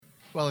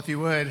Well, if you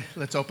would,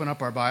 let's open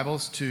up our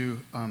Bibles to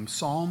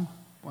Psalm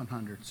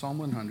 100. Psalm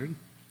 100.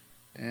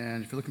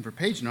 And if you're looking for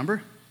page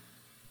number,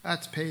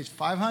 that's page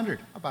 500.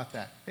 How about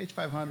that? Page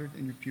 500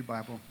 in your pew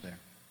Bible there.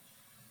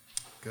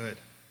 Good.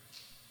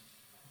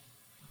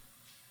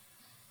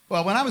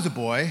 Well, when I was a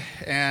boy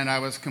and I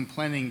was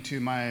complaining to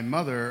my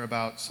mother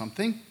about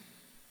something,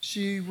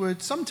 she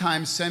would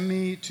sometimes send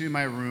me to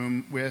my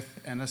room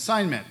with an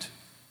assignment.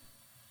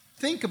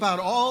 Think about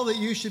all that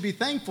you should be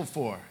thankful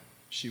for,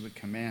 she would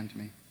command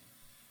me.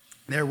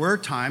 There were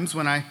times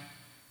when I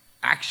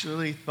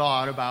actually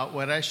thought about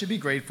what I should be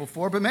grateful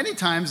for, but many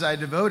times I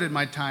devoted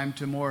my time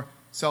to more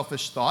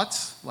selfish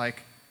thoughts,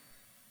 like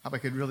how I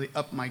could really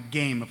up my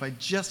game if I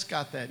just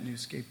got that new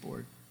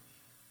skateboard.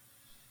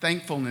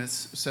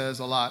 Thankfulness says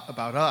a lot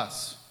about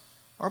us.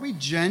 Are we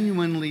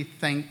genuinely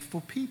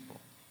thankful people,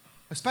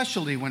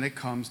 especially when it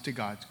comes to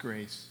God's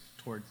grace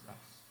towards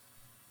us?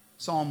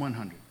 Psalm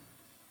 100,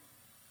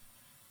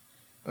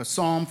 a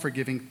psalm for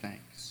giving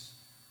thanks.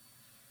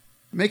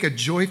 Make a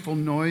joyful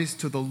noise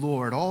to the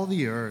Lord, all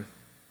the earth.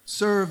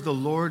 Serve the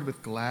Lord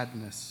with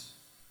gladness.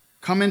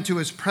 Come into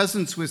his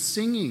presence with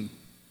singing.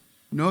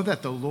 Know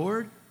that the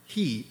Lord,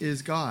 he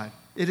is God.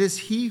 It is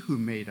he who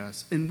made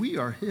us, and we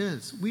are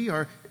his. We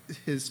are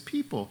his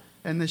people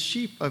and the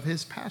sheep of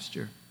his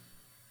pasture.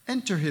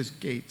 Enter his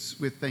gates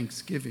with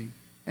thanksgiving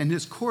and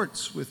his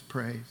courts with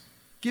praise.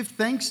 Give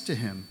thanks to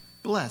him.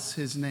 Bless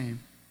his name.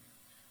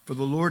 For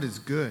the Lord is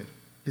good.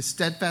 His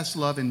steadfast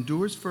love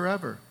endures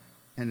forever,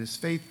 and his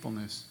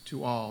faithfulness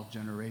to all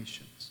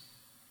generations.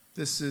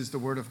 This is the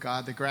word of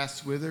God. The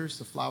grass withers,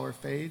 the flower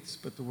fades,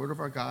 but the word of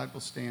our God will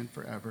stand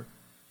forever.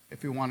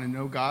 If we want to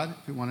know God,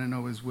 if we want to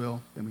know his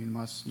will, then we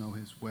must know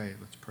his way.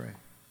 Let's pray.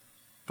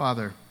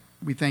 Father,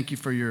 we thank you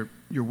for your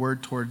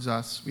word towards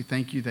us. We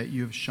thank you that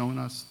you have shown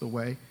us the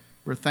way.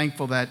 We're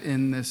thankful that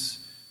in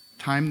this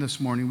time this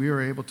morning, we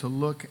are able to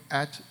look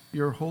at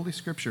your holy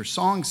scripture,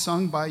 songs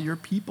sung by your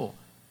people,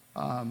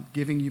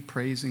 giving you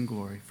praise and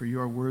glory, for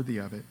you are worthy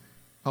of it.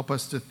 Help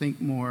us to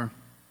think more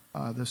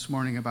this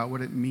morning about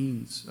what it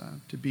means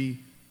to be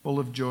full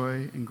of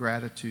joy and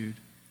gratitude.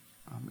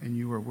 And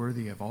you are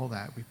worthy of all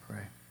that, we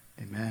pray.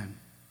 Amen.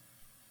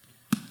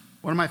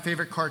 One of my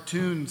favorite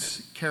cartoon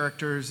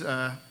characters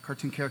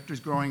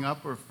growing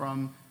up were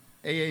from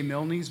A.A.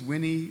 Milne's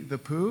Winnie the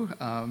Pooh.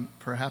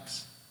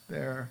 Perhaps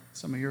they're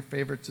some of your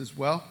favorites as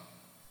well.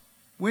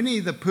 Winnie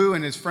the Pooh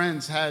and his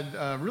friends had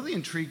really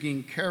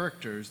intriguing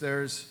characters.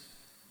 There's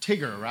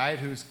Tigger, right,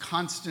 whose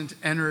constant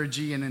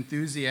energy and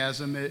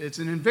enthusiasm, it's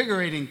an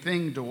invigorating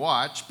thing to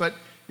watch, but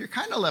you're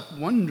kind of left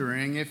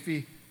wondering if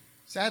he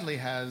sadly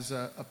has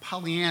a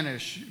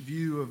Pollyannish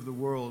view of the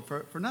world,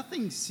 for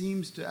nothing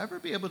seems to ever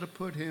be able to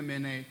put him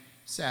in a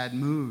sad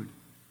mood.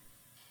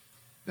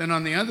 Then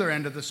on the other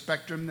end of the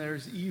spectrum,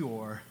 there's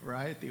Eeyore,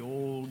 right, the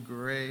old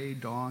gray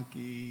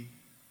donkey.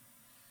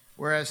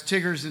 Whereas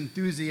Tigger's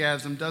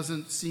enthusiasm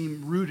doesn't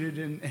seem rooted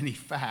in any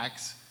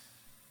facts,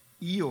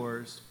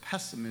 Eeyore's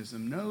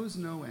pessimism knows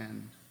no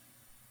end.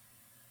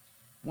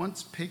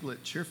 Once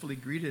Piglet cheerfully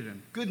greeted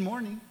him, "Good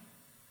morning."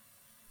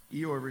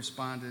 Eeyore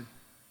responded,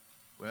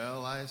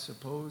 "Well, I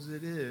suppose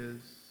it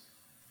is,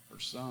 for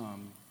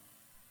some."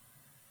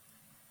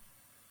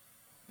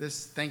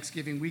 This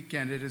Thanksgiving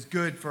weekend, it is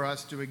good for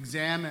us to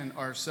examine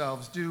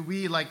ourselves. Do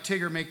we, like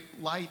Tigger, make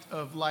light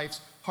of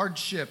life's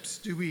hardships?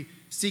 Do we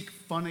seek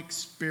fun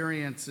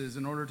experiences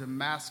in order to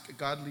mask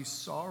godly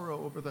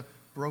sorrow over the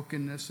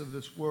brokenness of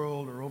this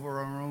world or over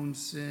our own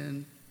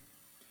sin?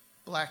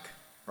 Black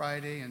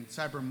Friday and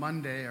Cyber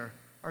Monday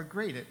are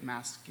great at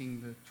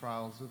masking the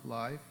trials of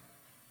life.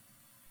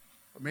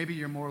 Or maybe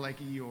you're more like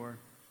Eeyore,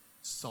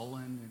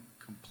 sullen and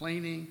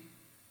complaining,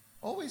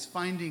 always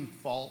finding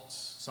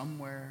faults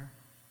somewhere,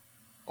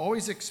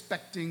 always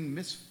expecting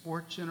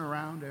misfortune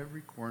around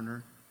every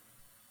corner.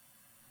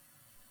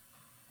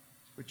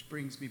 Which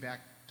brings me back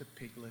to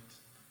Piglet.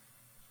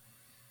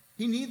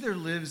 He neither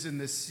lives in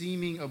the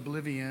seeming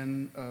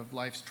oblivion of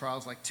life's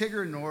trials like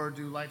Tigger, nor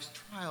do life's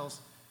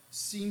trials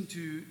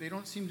they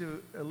don't seem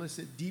to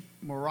elicit deep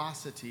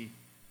morosity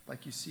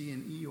like you see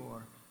in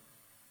Eeyore.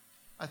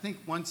 I think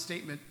one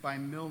statement by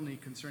Milne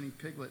concerning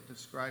Piglet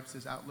describes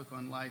his outlook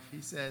on life.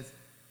 He says,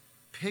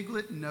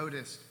 "Piglet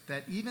noticed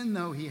that even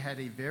though he had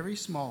a very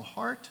small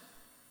heart,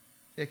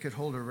 it could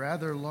hold a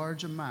rather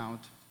large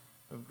amount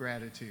of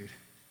gratitude."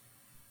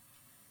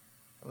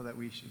 Oh, that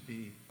we should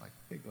be like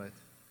Piglet.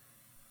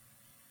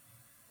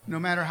 No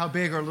matter how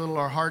big or little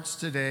our hearts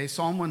today,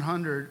 Psalm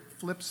 100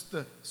 flips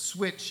the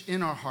switch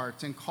in our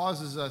hearts and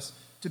causes us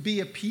to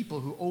be a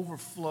people who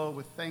overflow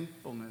with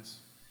thankfulness.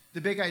 The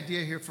big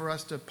idea here for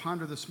us to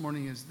ponder this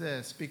morning is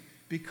this: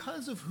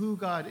 because of who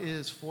God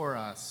is for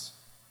us,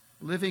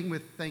 living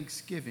with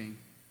thanksgiving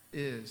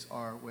is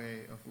our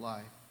way of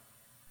life.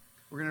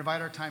 We're going to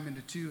divide our time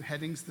into two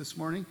headings this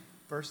morning.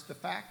 First, the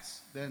facts,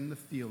 then the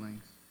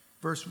feelings.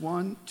 Verse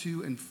 1,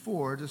 2, and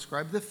 4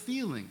 describe the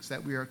feelings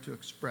that we are to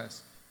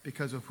express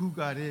because of who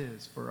God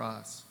is for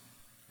us.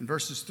 And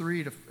verses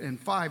 3 and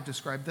 5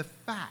 describe the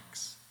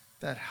facts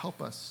that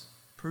help us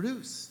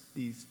produce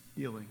these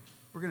feelings.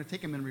 we're going to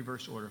take them in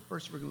reverse order.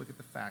 First, we're going to look at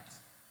the facts,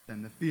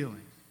 then the feelings.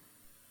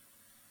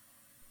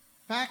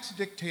 Facts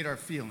dictate our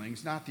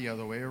feelings, not the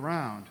other way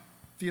around.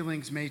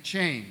 Feelings may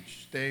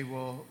change. They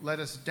will let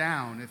us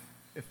down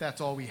if that's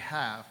all we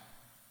have.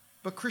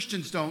 But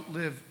Christians don't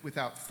live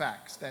without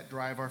facts that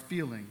drive our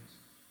feelings.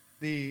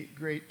 The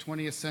great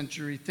 20th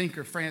century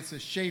thinker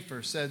Francis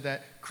Schaeffer said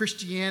that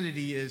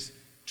Christianity is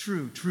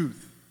true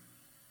truth.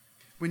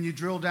 When you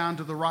drill down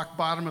to the rock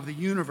bottom of the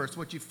universe,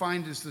 what you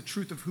find is the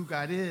truth of who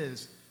God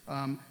is,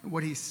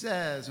 what he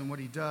says and what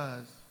he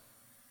does.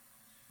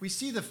 We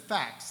see the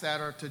facts that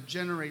are to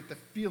generate the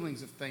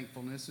feelings of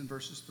thankfulness in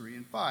verses 3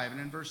 and 5.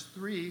 And in verse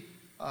 3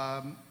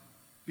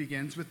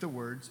 begins with the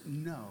words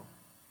know.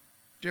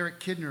 Derek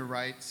Kidner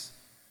writes,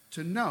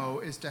 to know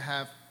is to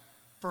have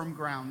firm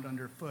ground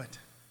underfoot.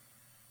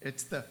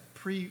 It's the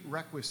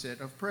prerequisite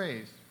of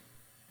praise.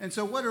 And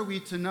so what are we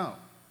to know?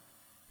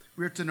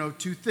 We're to know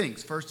two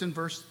things. First, in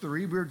verse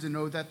 3, we're to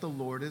know that the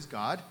Lord is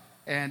God.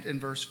 And in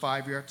verse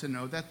 5, we are to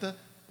know that the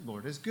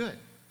Lord is good.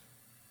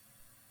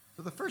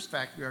 So the first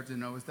fact we are to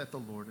know is that the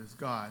Lord is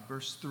God.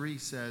 Verse 3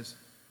 says,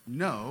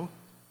 know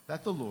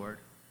that the Lord,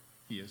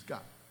 he is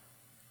God.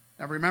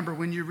 Now remember,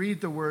 when you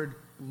read the word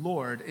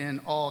Lord in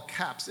all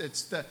caps,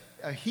 it's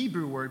a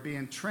Hebrew word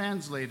being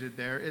translated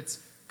there. It's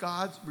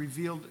God's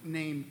revealed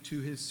name to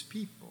his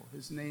people.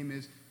 His name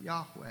is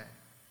Yahweh.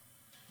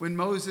 When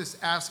Moses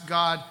asked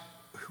God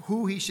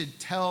who he should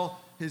tell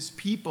his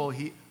people,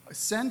 he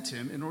sent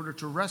him in order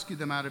to rescue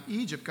them out of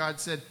Egypt. God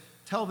said,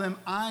 tell them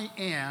I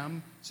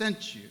am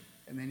sent you.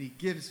 And then he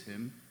gives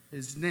him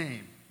his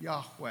name,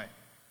 Yahweh.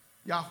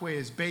 Yahweh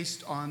is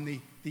based on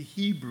the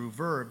Hebrew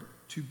verb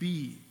to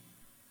be.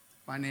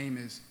 My name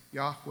is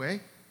Yahweh.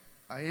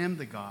 I am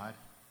the God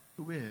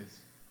who is.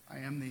 I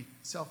am the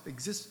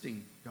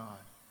self-existing God.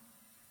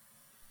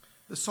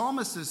 The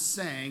psalmist is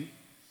saying,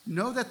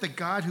 know that the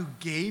God who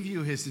gave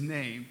you his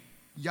name,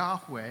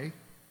 Yahweh,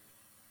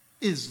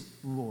 is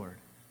Lord,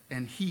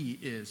 and he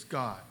is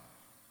God.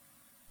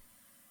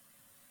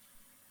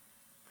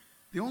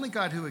 The only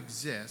God who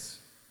exists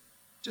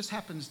just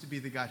happens to be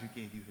the God who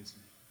gave you his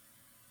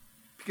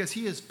name, because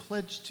he has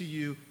pledged to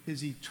you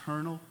his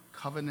eternal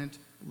covenant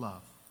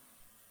love.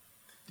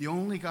 The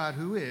only God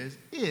who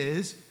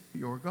is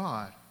your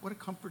God. What a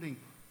comforting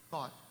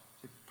thought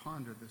to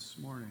ponder this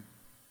morning.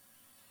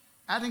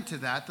 Adding to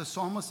that, the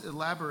psalmist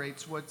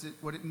elaborates what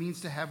it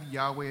means to have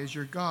Yahweh as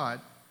your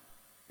God.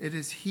 It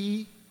is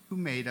he who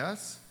made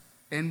us,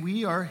 and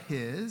we are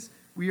his.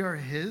 We are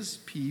his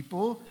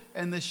people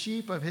and the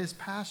sheep of his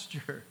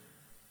pasture.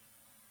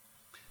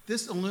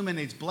 This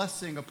illuminates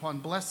blessing upon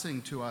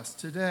blessing to us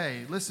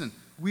today. Listen,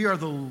 we are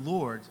the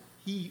Lord's.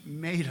 He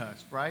made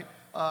us, right?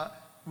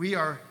 We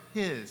are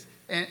his,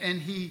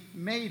 and he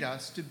made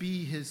us to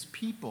be his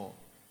people.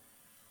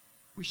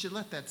 We should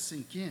let that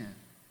sink in.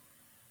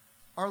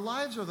 Our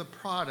lives are the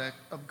product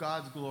of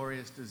God's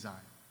glorious design.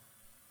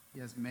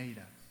 He has made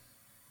us.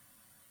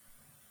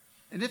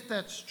 And if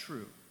that's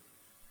true,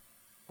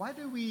 why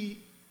do we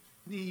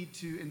need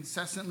to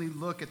incessantly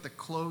look at the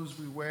clothes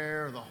we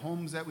wear, or the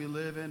homes that we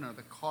live in, or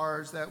the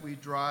cars that we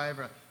drive,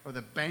 or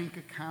the bank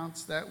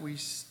accounts that we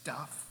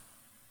stuff?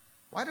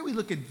 Why do we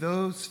look at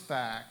those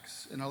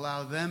facts and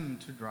allow them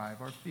to drive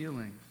our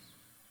feelings?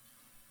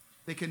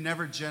 They can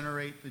never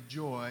generate the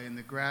joy and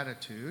the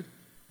gratitude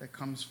that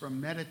comes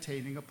from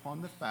meditating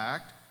upon the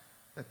fact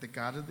that the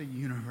God of the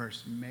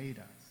universe made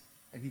us,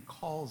 and he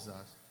calls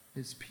us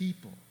his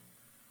people.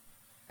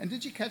 And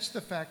did you catch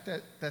the fact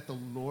that the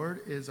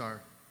Lord is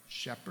our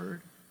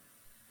shepherd?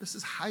 This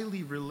is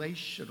highly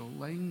relational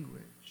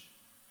language.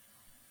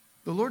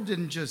 The Lord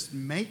didn't just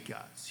make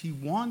us, he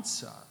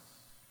wants us.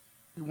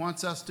 He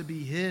wants us to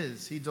be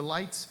his. He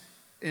delights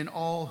in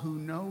all who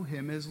know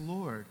him as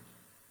Lord.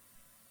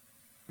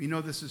 We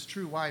know this is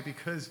true. Why?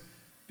 Because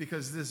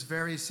this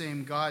very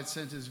same God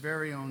sent his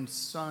very own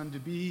Son to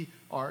be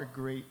our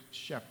great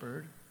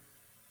shepherd.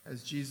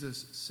 As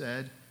Jesus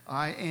said,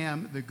 I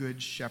am the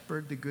good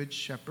shepherd. The good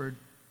shepherd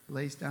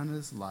lays down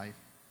his life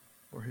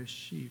for his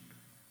sheep.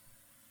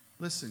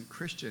 Listen,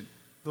 Christian,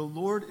 the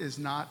Lord is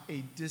not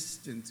a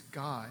distant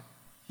God.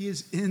 He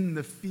is in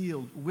the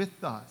field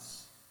with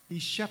us. He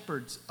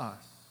shepherds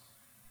us.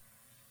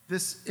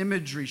 This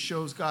imagery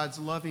shows God's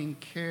loving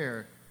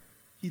care.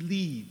 He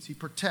leads, he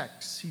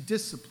protects, he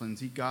disciplines,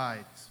 he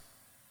guides.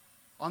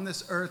 On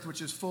this earth, which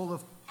is full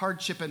of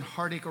hardship and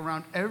heartache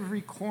around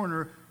every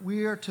corner,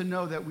 we are to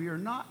know that we are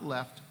not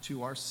left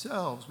to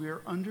ourselves. We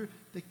are under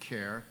the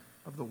care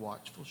of the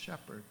watchful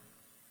shepherd.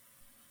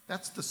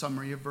 That's the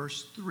summary of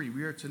verse 3.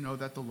 We are to know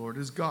that the Lord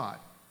is God.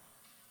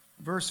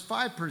 Verse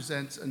 5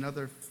 presents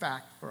another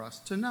fact for us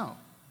to know.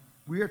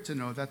 We are to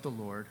know that the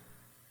Lord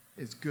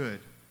is good.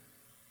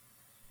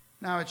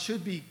 Now, it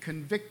should be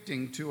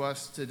convicting to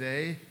us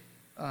today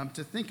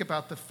to think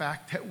about the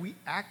fact that we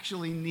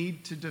actually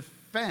need to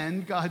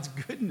defend God's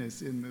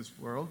goodness in this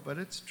world, but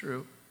it's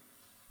true.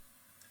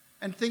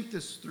 And think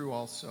this through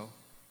also.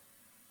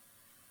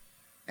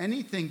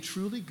 Anything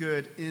truly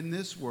good in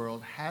this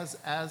world has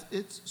as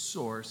its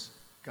source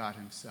God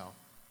himself.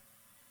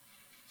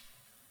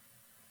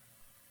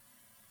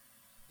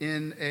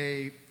 In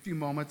a few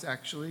moments,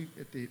 actually,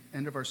 at the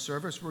end of our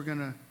service, we're going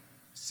to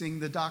sing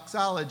the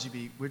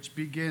doxology, which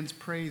begins,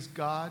 "Praise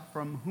God,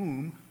 from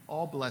whom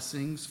all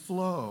blessings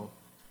flow."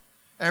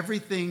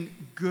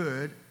 Everything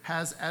good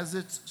has as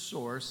its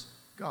source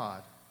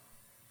God.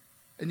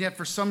 And yet,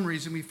 for some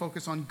reason, we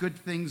focus on good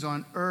things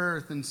on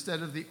earth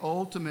instead of the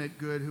ultimate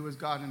good, who is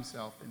God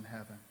himself in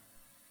heaven.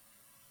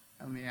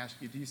 And let me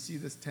ask you, do you see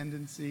this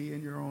tendency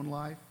in your own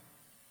life?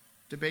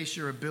 To base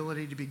your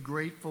ability to be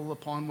grateful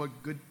upon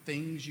what good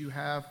things you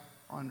have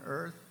on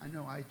earth? I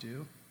know I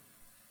do.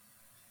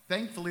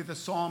 Thankfully, the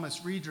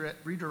psalmist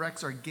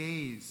redirects our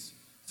gaze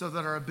so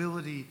that our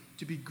ability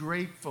to be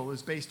grateful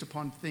is based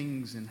upon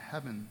things in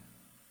heaven.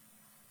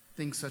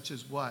 Things such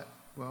as what?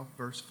 Well,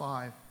 verse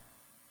 5.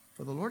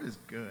 For the Lord is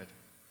good.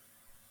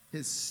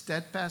 His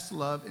steadfast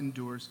love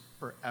endures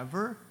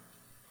forever,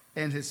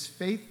 and his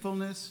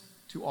faithfulness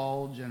to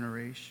all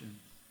generations.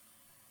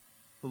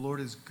 The Lord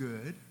is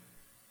good,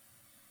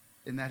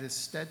 and that his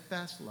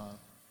steadfast love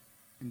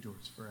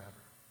endures forever.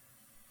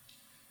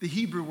 The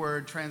Hebrew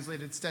word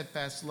translated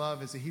steadfast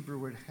love is the Hebrew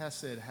word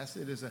hesed.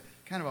 Hesed is a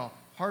kind of a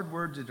hard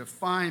word to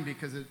define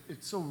because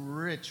it's so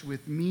rich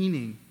with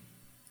meaning.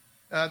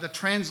 The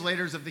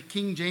translators of the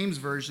King James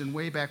Version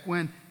way back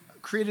when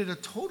created a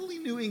totally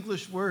new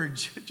English word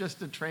just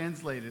to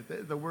translate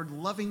it, the word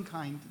loving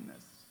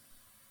kindness.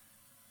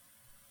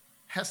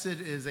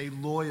 Hesed is a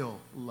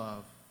loyal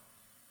love.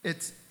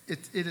 It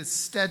is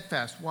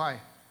steadfast.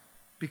 Why?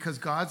 Because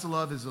God's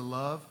love is a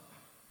love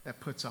that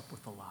puts up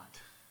with a lot.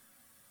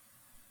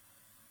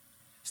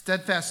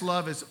 Steadfast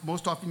love is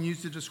most often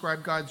used to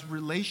describe God's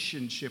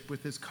relationship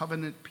with his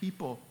covenant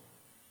people.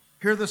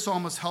 Here the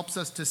psalmist helps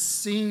us to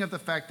sing of the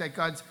fact that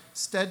God's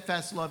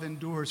steadfast love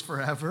endures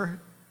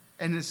forever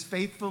and his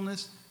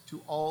faithfulness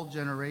to all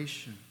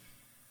generations.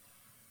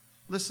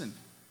 Listen,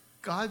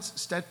 God's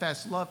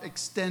steadfast love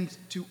extends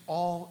to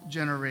all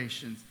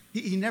generations.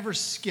 He never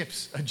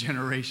skips a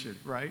generation,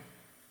 right?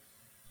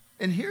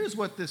 And here's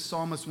what this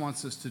psalmist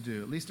wants us to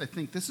do. At least I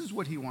think this is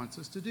what he wants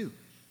us to do.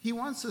 He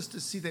wants us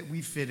to see that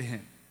we fit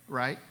in,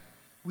 right?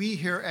 We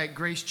here at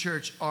Grace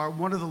Church are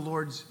one of the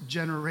Lord's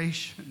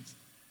generations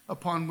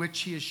upon which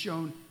he has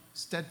shown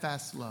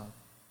steadfast love,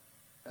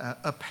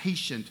 a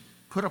patient,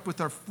 put up with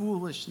our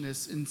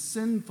foolishness and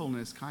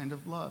sinfulness kind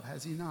of love,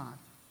 has he not?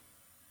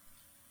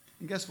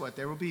 And guess what?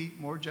 There will be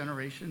more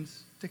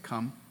generations to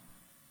come,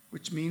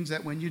 which means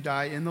that when you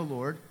die in the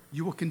Lord,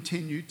 you will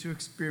continue to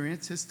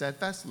experience his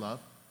steadfast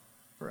love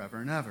forever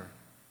and ever.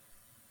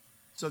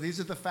 So these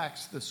are the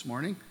facts this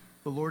morning.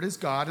 The Lord is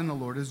God and the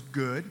Lord is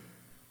good.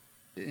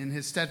 In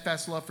his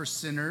steadfast love for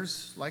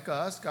sinners like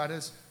us, God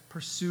has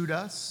pursued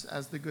us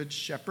as the good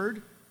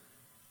shepherd,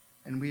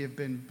 and we have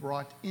been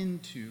brought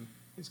into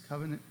his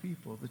covenant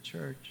people, the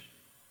church.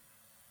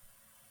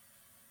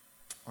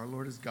 Our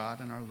Lord is God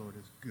and our Lord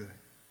is good.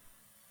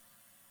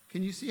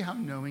 Can you see how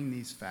knowing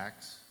these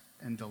facts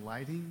and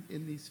delighting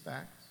in these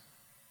facts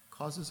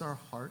causes our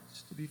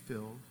hearts to be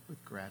filled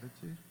with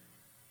gratitude?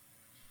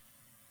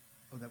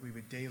 Oh, that we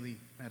would daily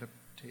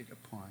meditate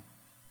upon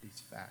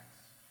these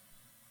facts.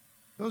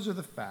 Those are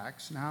the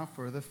facts. Now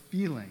for the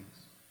feelings.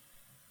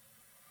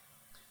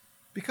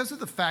 Because of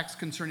the facts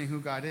concerning who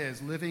God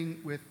is,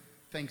 living with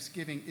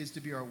thanksgiving is to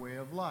be our way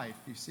of life.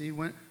 You see,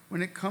 when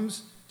it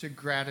comes to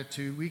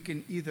gratitude, we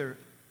can either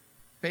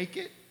fake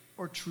it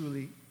or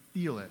truly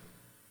feel it.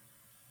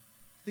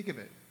 Think of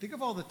it. Think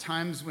of all the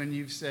times when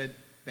you've said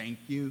thank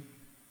you,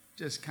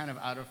 just kind of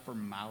out of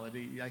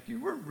formality. Like you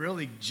weren't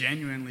really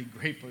genuinely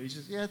grateful. You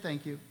just, yeah,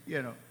 thank you.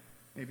 You know,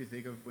 maybe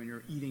think of when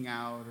you're eating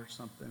out or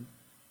something.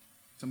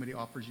 Somebody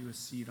offers you a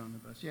seat on the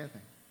bus. Yeah, thank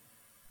you.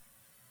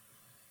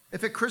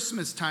 If at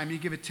Christmas time you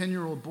give a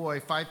 10-year-old boy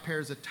 5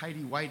 pairs of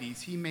tidy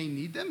whities, he may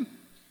need them,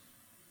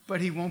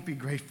 but he won't be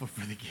grateful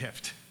for the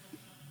gift.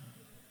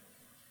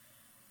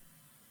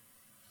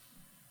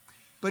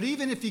 But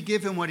even if you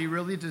give him what he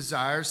really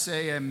desires,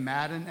 say a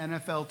Madden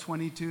NFL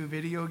 22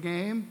 video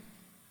game,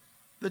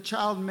 the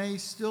child may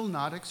still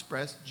not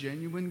express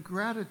genuine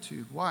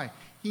gratitude. Why?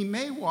 He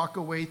may walk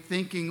away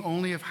thinking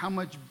only of how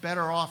much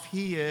better off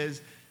he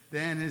is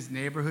than his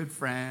neighborhood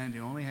friend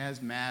who only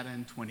has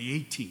Madden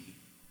 2018.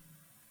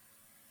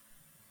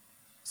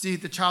 See,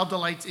 the child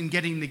delights in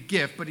getting the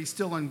gift, but he's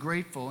still an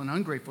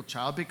ungrateful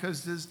child,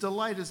 because his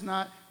delight is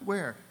not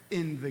where?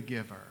 In the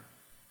giver.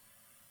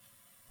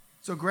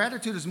 So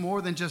gratitude is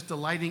more than just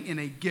delighting in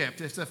a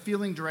gift. It's a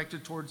feeling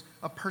directed towards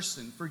a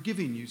person for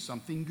giving you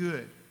something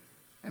good.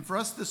 And for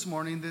us this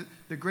morning,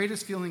 the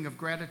greatest feeling of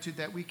gratitude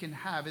that we can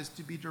have is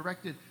to be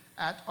directed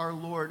at our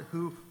Lord,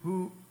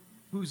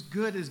 whose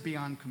good is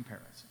beyond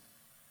comparison.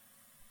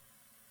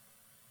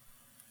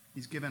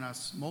 He's given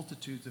us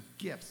multitudes of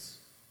gifts,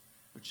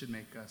 which should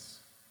make us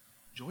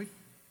joyful.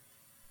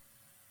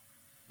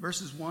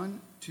 Verses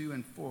 1, 2,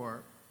 and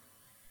 4,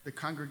 the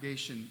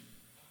congregation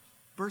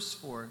bursts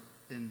forth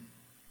in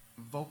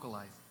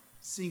vocalizing,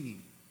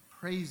 singing,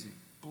 praising,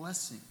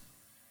 blessing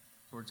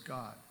towards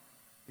God,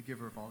 the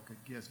giver of all good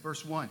gifts.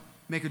 Verse 1,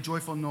 make a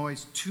joyful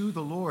noise to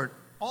the Lord,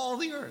 all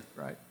the earth,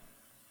 right?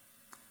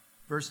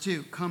 Verse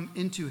 2, come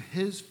into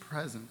his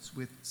presence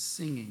with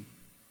singing.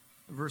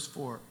 Verse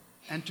 4,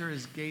 enter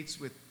his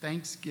gates with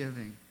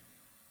thanksgiving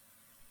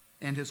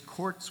and his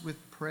courts with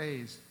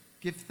praise.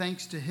 Give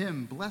thanks to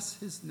him, bless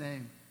his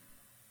name.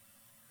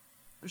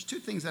 There's two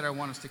things that I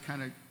want us to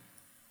kind of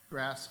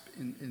grasp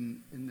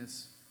in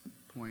this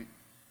point.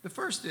 The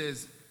first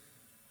is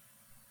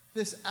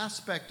this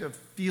aspect of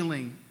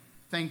feeling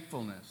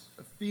thankfulness,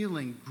 of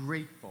feeling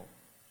grateful.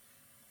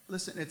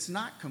 Listen, it's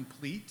not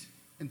complete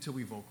until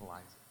we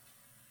vocalize it.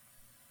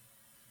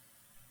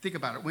 Think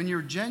about it. When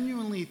you're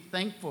genuinely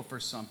thankful for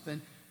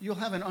something, you'll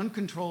have an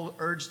uncontrolled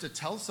urge to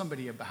tell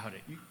somebody about it.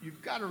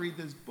 You've got to read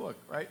this book,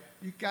 right?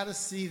 You've got to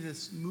see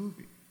this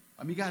movie.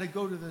 You got to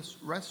go to this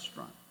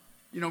restaurant.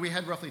 We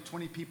had roughly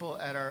 20 people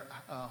at our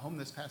home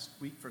this past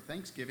week for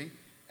Thanksgiving,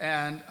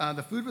 and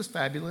the food was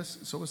fabulous,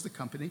 so was the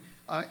company.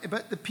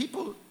 But the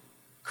people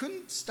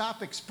couldn't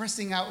stop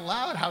expressing out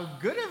loud how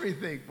good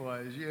everything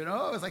was, It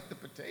was like the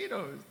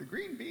potatoes, the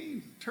green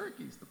beans, the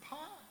turkeys, the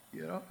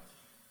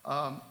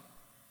pie,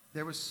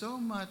 There was so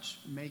much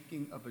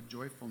making of a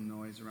joyful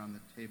noise around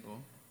the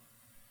table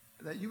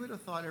that you would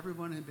have thought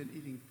everyone had been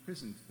eating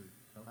prison food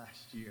the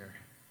last year.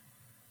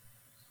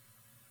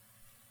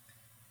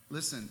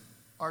 Listen,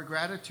 our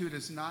gratitude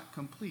is not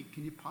complete.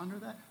 Can you ponder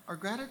that? Our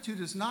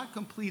gratitude is not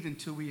complete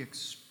until we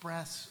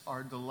express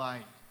our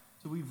delight,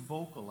 until we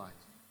vocalize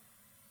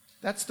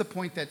it. That's the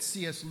point that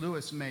C.S.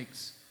 Lewis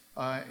makes.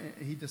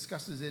 He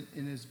discusses it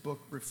in his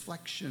book,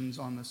 Reflections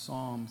on the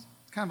Psalms.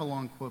 It's kind of a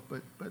long quote,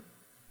 but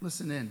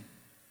listen in.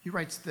 He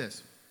writes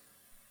this: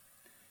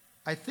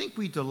 I think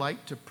we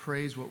delight to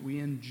praise what we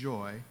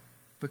enjoy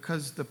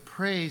because the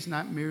praise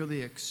not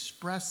merely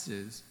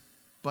expresses,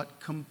 but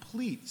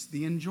completes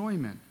the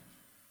enjoyment.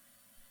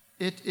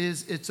 It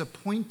is its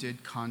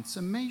appointed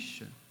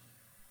consummation.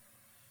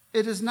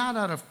 It is not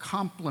out of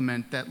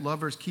compliment that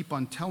lovers keep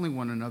on telling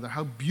one another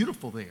how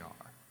beautiful they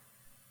are.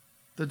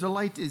 The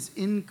delight is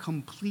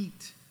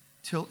incomplete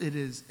till it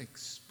is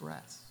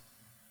expressed.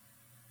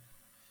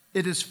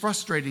 It is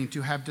frustrating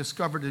to have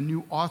discovered a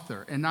new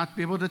author and not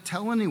be able to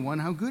tell anyone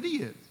how good he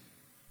is,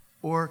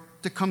 or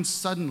to come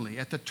suddenly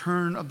at the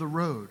turn of the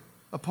road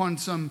upon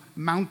some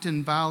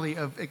mountain valley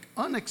of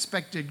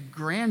unexpected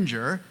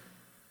grandeur,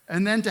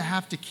 and then to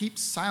have to keep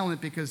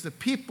silent because the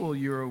people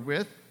you're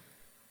with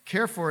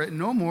care for it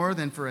no more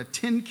than for a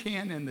tin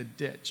can in the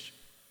ditch.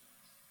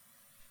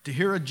 To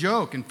hear a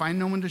joke and find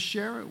no one to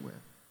share it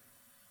with.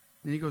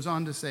 And he goes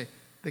on to say,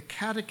 the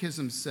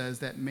Catechism says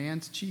that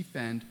man's chief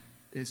end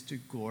is to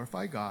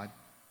glorify God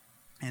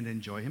and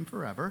enjoy him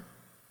forever.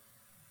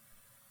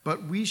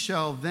 But we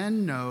shall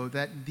then know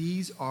that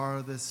these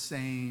are the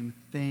same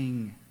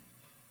thing.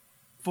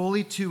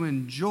 Fully to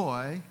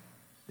enjoy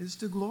is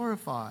to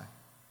glorify.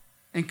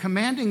 And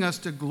commanding us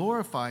to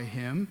glorify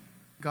him,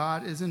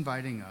 God is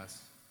inviting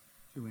us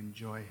to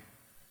enjoy him.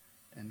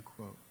 End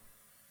quote.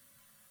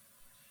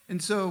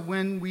 And so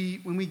when we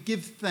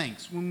give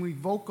thanks, when we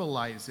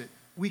vocalize it,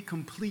 we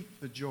complete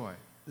the joy.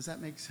 Does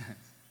that make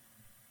sense?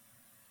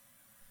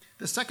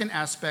 The second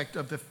aspect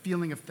of the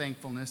feeling of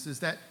thankfulness is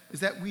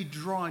that we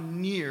draw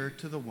near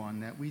to the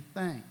one that we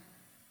thank.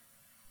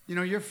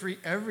 You're free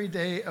every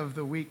day of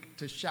the week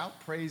to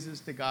shout praises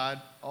to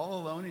God all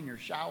alone in your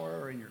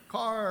shower or in your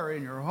car or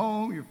in your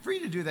home. You're free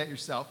to do that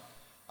yourself.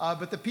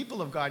 But the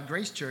people of God,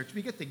 Grace Church,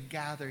 we get to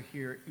gather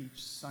here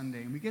each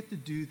Sunday, and we get to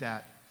do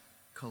that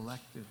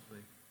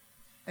collectively.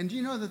 And do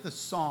you know that the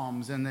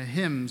Psalms and the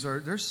hymns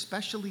they're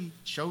specially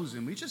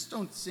chosen? We just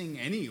don't sing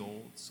any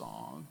old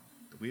song,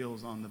 the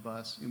wheels on the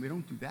bus, and we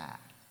don't do that.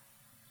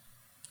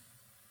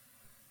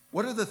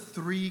 What are the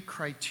three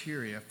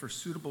criteria for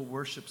suitable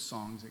worship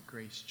songs at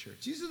Grace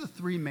Church? These are the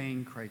three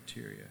main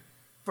criteria.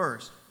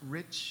 First,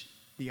 rich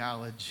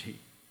theology.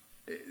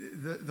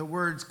 The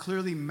words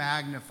clearly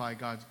magnify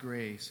God's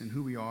grace and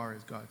who we are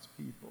as God's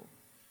people.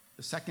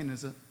 The second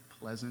is a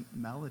pleasant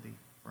melody,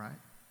 right?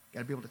 Got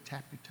to be able to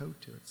tap your toe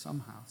to it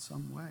somehow,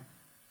 some way.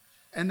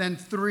 And then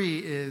three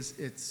is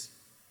it's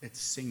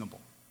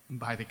singable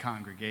by the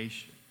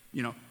congregation.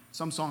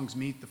 Some songs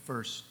meet the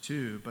first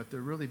two, but they're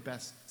really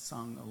best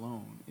sung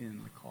alone in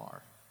the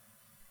car.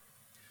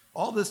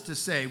 All this to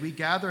say, we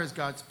gather as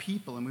God's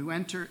people and we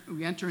enter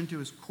into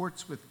his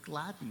courts with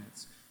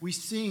gladness. We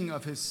sing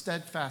of his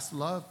steadfast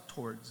love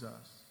towards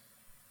us.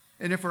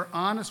 And if we're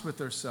honest with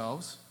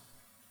ourselves,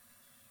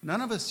 none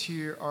of us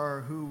here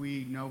are who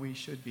we know we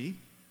should be,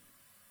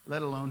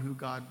 let alone who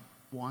God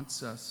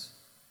wants us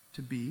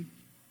to be.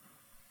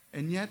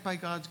 And yet, by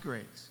God's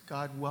grace,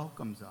 God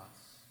welcomes us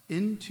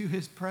into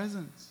his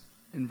presence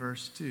in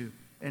verse 2,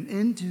 and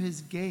into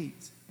his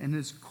gates and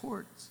his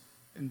courts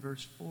in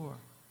verse 4.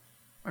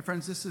 My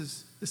friends, this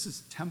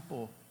is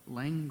temple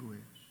language.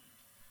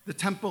 The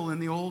temple in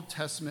the Old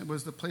Testament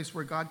was the place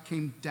where God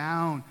came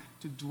down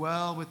to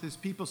dwell with his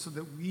people so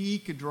that we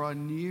could draw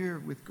near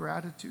with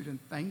gratitude and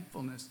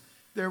thankfulness.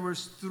 There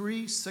was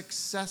 3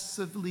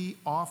 successively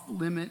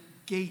off-limit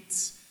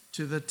gates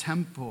to the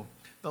temple,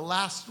 the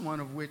last one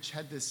of which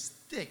had this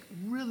thick,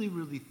 really,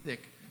 really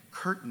thick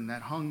curtain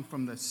that hung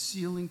from the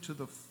ceiling to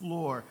the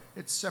floor.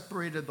 It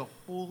separated the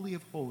Holy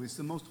of Holies,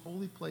 the most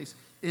holy place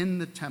in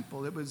the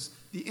temple. It was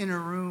the inner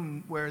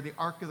room where the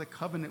Ark of the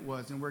Covenant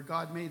was and where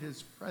God made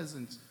his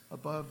presence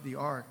above the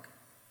Ark.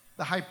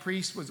 The high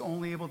priest was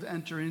only able to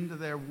enter into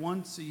there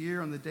once a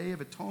year on the Day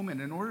of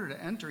Atonement. In order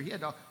to enter, he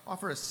had to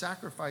offer a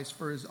sacrifice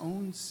for his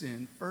own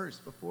sin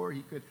first before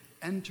he could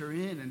enter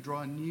in and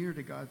draw near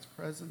to God's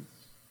presence.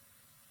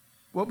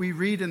 What we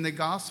read in the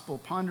gospel,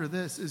 ponder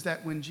this, is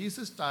that when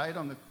Jesus died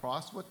on the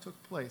cross, what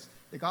took place?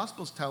 The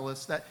gospels tell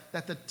us that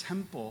the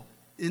temple,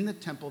 in the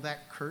temple,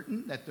 that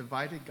curtain that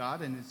divided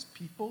God and his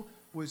people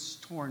was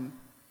torn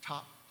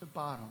top to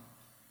bottom.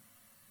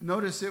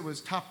 Notice it was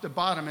top to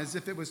bottom, as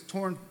if it was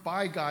torn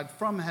by God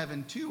from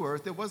heaven to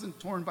earth. It wasn't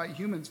torn by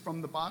humans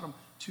from the bottom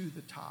to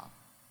the top.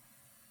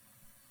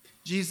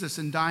 Jesus,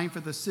 in dying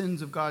for the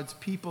sins of God's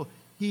people,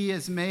 he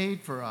has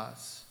made for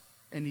us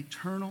an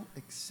eternal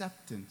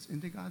acceptance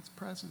into God's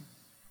presence.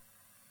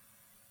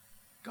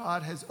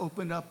 God has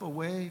opened up a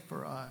way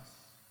for us.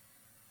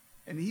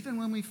 And even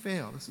when we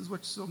fail, this is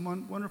what's so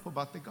wonderful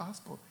about the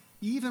gospel,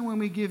 even when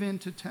we give in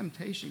to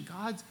temptation,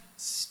 God's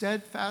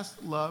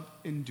steadfast love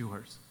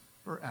endures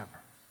forever.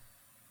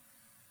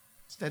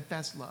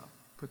 Steadfast love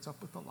puts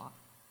up with a lot.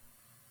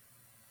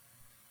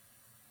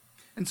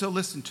 And so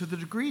listen, to the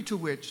degree to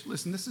which,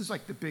 listen, this is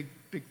like the big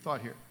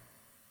thought here.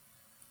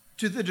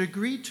 To the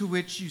degree to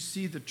which you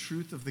see the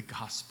truth of the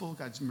gospel,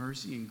 God's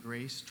mercy and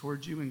grace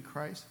towards you in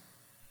Christ,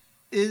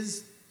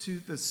 is to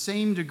the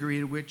same degree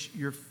to which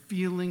your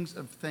feelings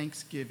of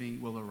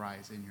thanksgiving will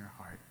arise in your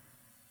heart.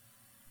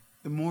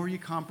 The more you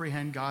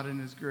comprehend God and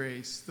his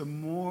grace, the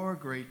more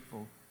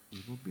grateful you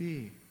will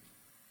be.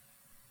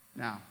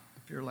 Now,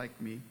 if you're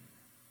like me,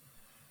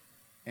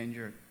 and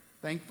your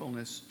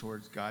thankfulness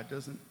towards God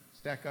doesn't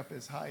stack up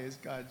as high as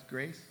God's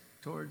grace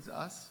towards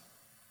us,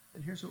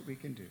 then here's what we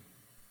can do.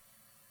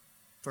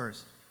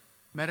 First,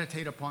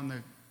 meditate upon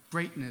the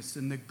greatness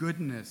and the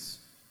goodness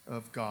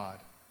of God.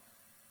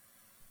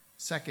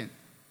 Second,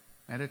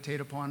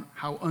 meditate upon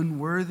how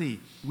unworthy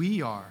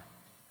we are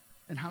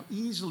and how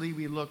easily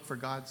we look for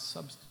God's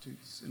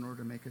substitutes in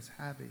order to make us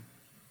happy.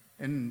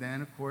 And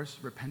then, of course,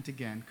 repent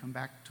again, come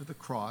back to the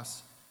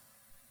cross,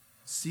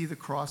 see the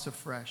cross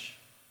afresh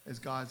as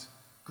God's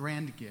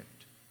grand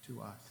gift to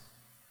us.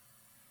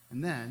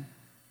 And then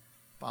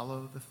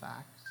follow the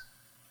facts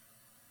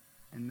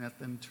and let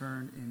them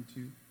turn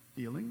into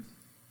feelings,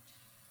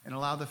 and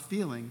allow the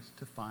feelings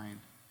to find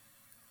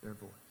their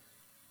voice.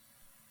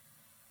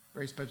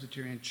 Grace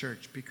Presbyterian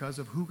Church, because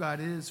of who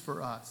God is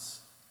for us,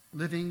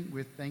 living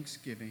with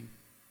thanksgiving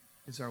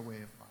is our way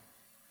of life.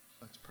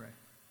 Let's pray.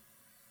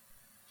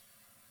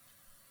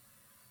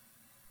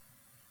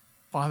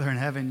 Father in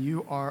heaven,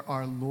 you are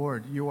our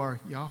Lord. You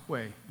are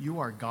Yahweh. You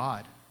are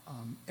God,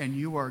 and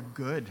you are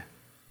good.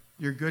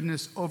 Your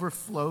goodness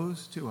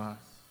overflows to us.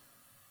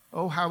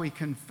 Oh, how we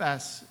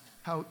confess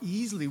how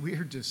easily we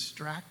are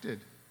distracted.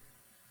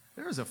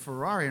 There was a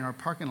Ferrari in our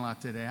parking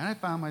lot today, and I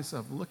found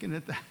myself looking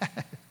at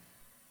that.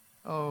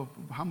 Oh,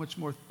 how much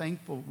more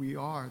thankful we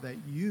are that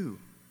you,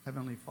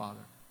 Heavenly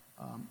Father,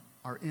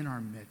 are in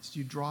our midst.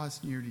 You draw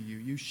us near to you.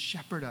 You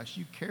shepherd us.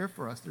 You care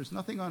for us. There's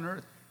nothing on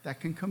earth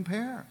that can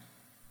compare.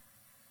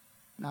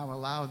 Now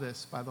allow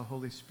this by the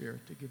Holy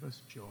Spirit to give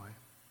us joy.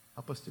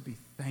 Help us to be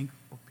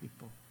thankful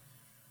people.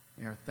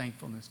 May our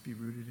thankfulness be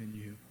rooted in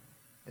you.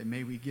 And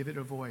may we give it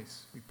a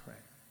voice, we pray.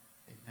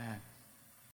 Amen.